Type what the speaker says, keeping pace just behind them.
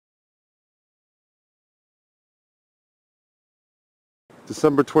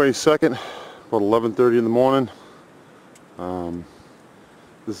December 22nd, about 11:30 in the morning.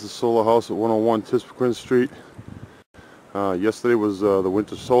 This is Solar House at 101 Tispequin Street. Yesterday was the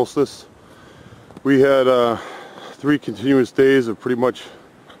winter solstice. We had 3 continuous days of pretty much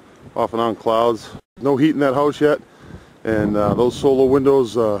off and on clouds. No heat in that house yet, and those solar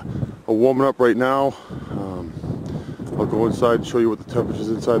windows are warming up right now. I'll go inside and show you what the temperatures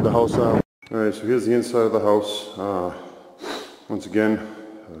inside the house are. Alright, so here's the inside of the house. Once again,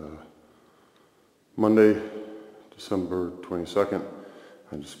 Monday, December 22nd.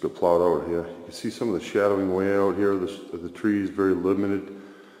 I just got plowed out here. You can see some of the shadowing way out here. The trees very limited.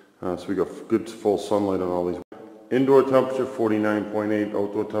 So we got good full sunlight on all these. Indoor temperature 49.8,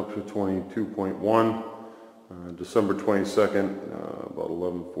 outdoor temperature 22.1. December 22nd, about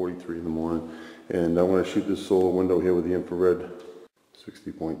 11:43 in the morning. And I want to shoot this solar window here with the infrared,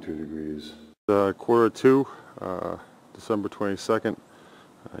 60.2 degrees. 1:45, December 22nd.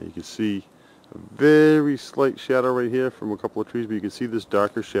 You can see a very slight shadow right here from a couple of trees, but you can see this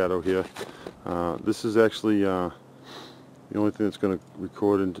darker shadow here. This is actually the only thing that's going to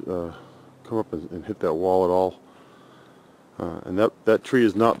record and come up and hit that wall at all. And that tree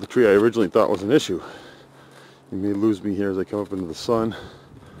is not the tree I originally thought was an issue. You may lose me here as I come up into the sun,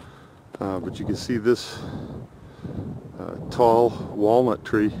 but you can see this tall walnut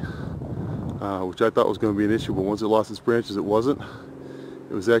tree, which I thought was going to be an issue, but once it lost its branches it wasn't.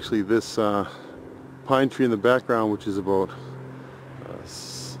 It was actually this pine tree in the background, which is about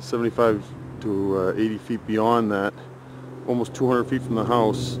 75 to 80 feet beyond that, almost 200 feet from the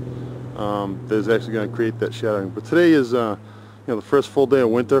house, that is actually going to create that shadowing. But today is the first full day of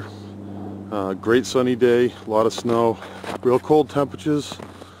winter. Great sunny day, a lot of snow, real cold temperatures,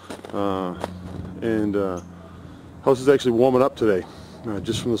 and house is actually warming up today.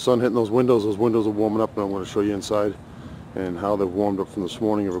 Just from the sun hitting those windows are warming up, and I'm going to show you inside and how they've warmed up from this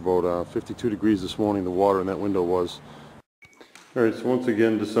morning of about 52 degrees this morning. The water in that window was. Alright, so once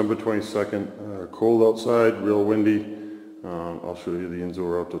again, December 22nd, cold outside, real windy. I'll show you the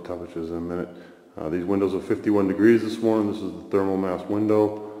indoor outdoor temperatures in a minute. These windows are 51 degrees this morning. This is the thermal mass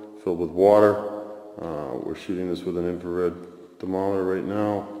window filled with water. We're shooting this with an infrared thermometer right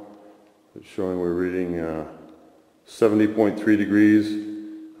now. It's showing we're reading 70.3 degrees.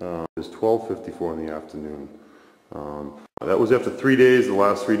 It's 12:54 in the afternoon. That was after 3 days. The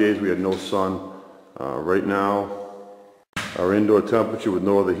last 3 days we had no sun. Right now our indoor temperature with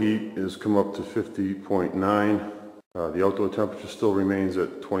no other heat has come up to 50.9. The outdoor temperature still remains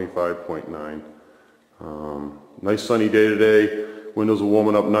at 25.9. Nice sunny day today. Windows are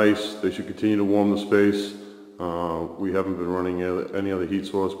warming up nice. They should continue to warm the space. We haven't been running any other heat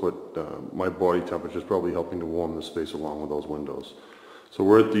source, but my body temperature is probably helping to warm the space along with those windows. So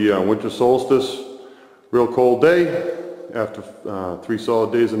we're at the winter solstice. Real cold day. After 3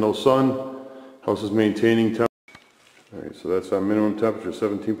 solid days of no sun, house is maintaining temperature. Alright, so that's our minimum temperature,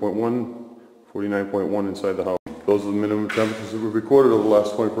 17.1, 49.1 inside the house. Those are the minimum temperatures that we've recorded over the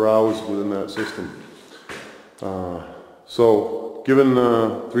last 24 hours within that system. So, given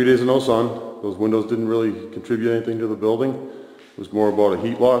 3 days of no sun, those windows didn't really contribute anything to the building. It was more about a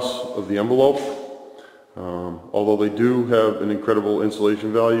heat loss of the envelope. Although they do have an incredible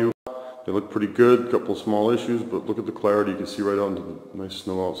insulation value. They look pretty good, a couple of small issues, but look at the clarity. You can see right out into the nice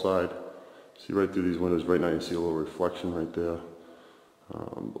snow outside. See right through these windows right now, you see a little reflection right there.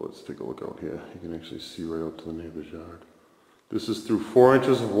 But let's take a look out here. You can actually see right out to the neighbor's yard. This is through 4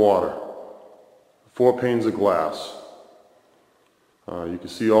 inches of water, 4 panes of glass. You can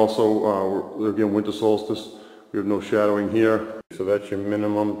see also, again, winter solstice, we have no shadowing here. So that's your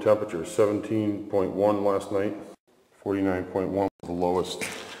minimum temperature, 17.1 last night, 49.1 was the lowest.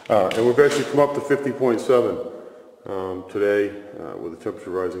 And we've actually come up to 50.7 today, with the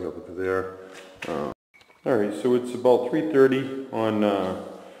temperature rising up into there. Alright, so it's about 3:30 on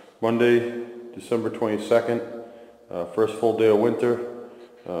Monday, December 22nd, first full day of winter.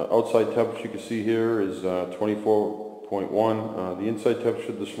 Outside temperature you can see here is 24.1. The inside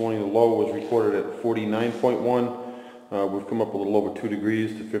temperature this morning, the low was recorded at 49.1. We've come up a little over 2 degrees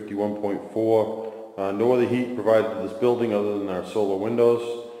to 51.4. No other heat provided to this building other than our solar windows.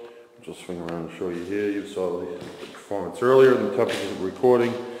 I'll just swing around and show you here. You saw the performance earlier, and the temperatures that we're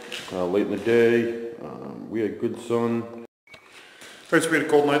recording late in the day. We had good sun. Alright, so we had a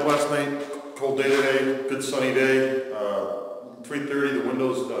cold night last night, cold day today, good sunny day. 3:30, the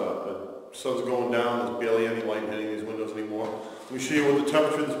windows, the sun's going down, there's barely any light hitting these windows anymore. Let me show you what the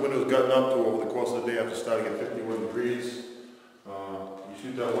temperature this window's gotten up to over the course of the day after starting at 51 degrees. You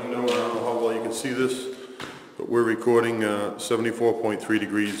shoot that window, and I don't know how well you can see this, but we're recording 74.3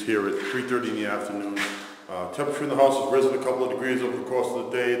 degrees here at 3:30 in the afternoon. Temperature in the house has risen a couple of degrees over the course of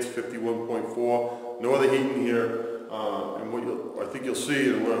the day. It's 51.4. No other heat in here. And what I think you'll see,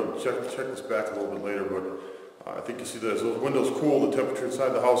 and we're going to check this back a little bit later, but I think you'll see that as those windows cool, the temperature inside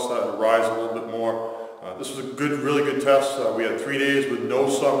the house starting to rise a little bit more. This was a really good test. We had 3 days with no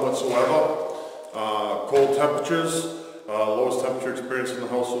sun whatsoever. Cold temperatures. Lowest temperature experienced in the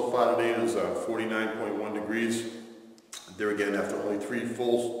house so far today is 49.1 degrees. There again, after only 3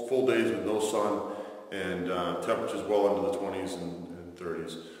 full days with no sun, and temperatures well into the 20s and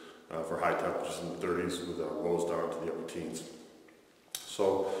 30s for high temperatures in the 30s with lows down to the upper teens.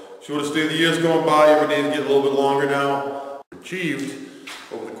 So, shortest day of the year is going by. Every day is getting a little bit longer now. Achieved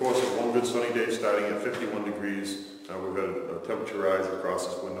over the course of one good sunny day starting at 51 degrees. We've had a temperature rise across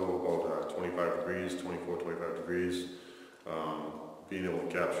this window of about 25 degrees, 24, 25 degrees. Being able to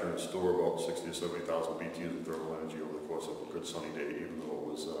capture and store about 60 to 70,000 BTUs of thermal energy over the course of a good sunny day, even though it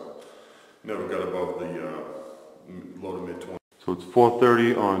was never got above the low to mid 20s. So it's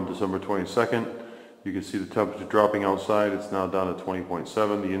 4:30 on December 22nd. You can see the temperature dropping outside. It's now down to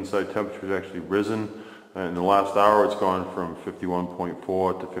 20.7. The inside temperature has actually risen. In the last hour, it's gone from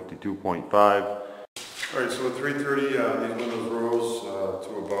 51.4 to 52.5. All right, so at 3:30, these windows rose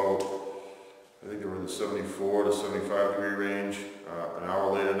to about, I think they were in the 74 to 75 degree range. An hour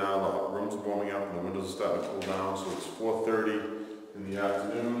later now, the room's warming up and the windows are starting to cool down. So it's 4:30 in the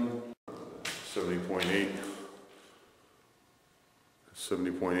afternoon,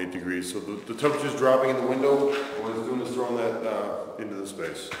 70.8 degrees. So the temperature's dropping in the window. What it's doing is throwing that into the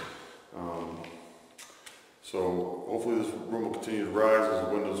space. So hopefully this room will continue to rise as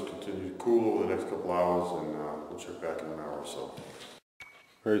the windows continue to cool over the next couple hours, and we'll check back in an hour or so.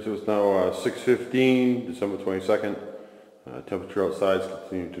 Alright, so it's now 6:15, December 22nd. Temperature outside is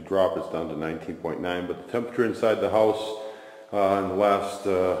continuing to drop. It's down to 19.9, but the temperature inside the house in the last,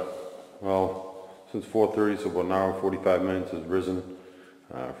 well, since 4:30, so about an hour and 45 minutes, has risen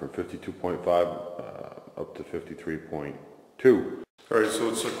from 52.5 up to 53.2. Alright, so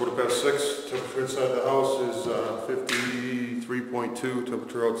it's 6:15. Temperature inside the house is 53.2.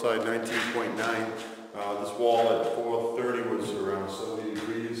 Temperature outside 19.9. This wall at 4:30 was around 70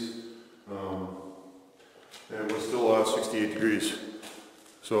 degrees. And we're still 68 degrees.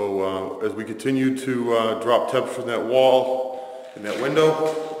 So as we continue to drop temperature in that wall, in that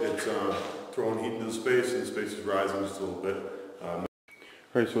window, it's throwing heat into the space, and the space is rising just a little bit.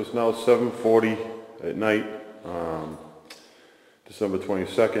 Alright, so it's now 7:40 at night. December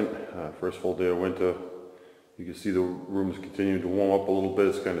 22nd, first full day of winter. You can see the room's continuing to warm up a little bit.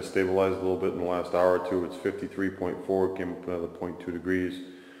 It's kind of stabilized a little bit in the last hour or two. It's 53.4, came up another 0.2 degrees.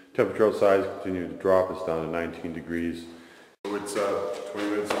 Temperature outside is continuing to drop. It's down to 19 degrees. So it's 20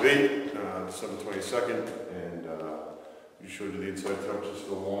 minutes of 8, December 22nd, and we showed you the inside temperature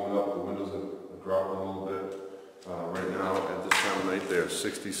still warming up. The windows are dropping a little bit. Right now, at this time of night, they're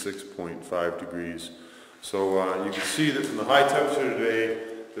 66.5 degrees. So you can see that from the high temperature today,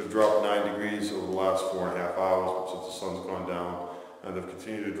 they've dropped 9 degrees over the last 4.5 hours since the sun's gone down, and they've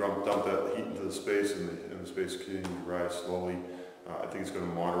continued to dump that heat into the space, and the space continuing to rise slowly. I think it's going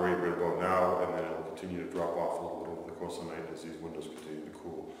to moderate right about now, and then it'll continue to drop off a little bit over the course of the night as these windows continue to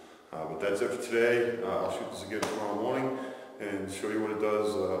cool. But that's it for today. I'll shoot this again tomorrow morning and show you what it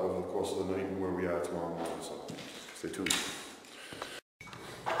does over the course of the night and where we are tomorrow morning. So stay tuned.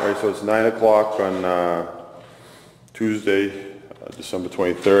 Alright, so it's 9 o'clock on Tuesday, December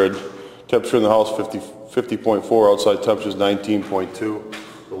 23rd. Temperature in the house 50.4, outside temperature is 19.2.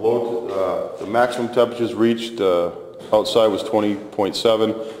 The maximum temperatures reached outside was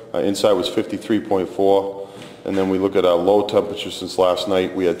 20.7, inside was 53.4. And then we look at our low temperature since last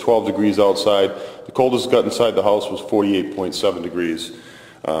night. We had 12 degrees outside. The coldest it got inside the house was 48.7 degrees.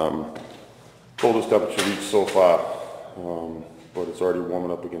 Coldest temperature reached so far. But it's already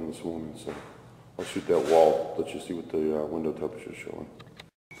warming up again this morning, so I'll shoot that wall, let you see what the window temperature is showing.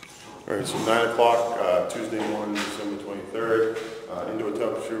 Alright, so 9 o'clock, Tuesday morning, December 23rd. Indoor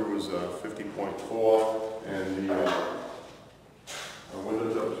temperature was 50.4, and the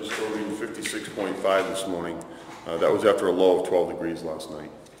window temperature is still reading 56.5 this morning. That was after a low of 12 degrees last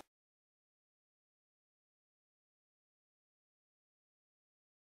night.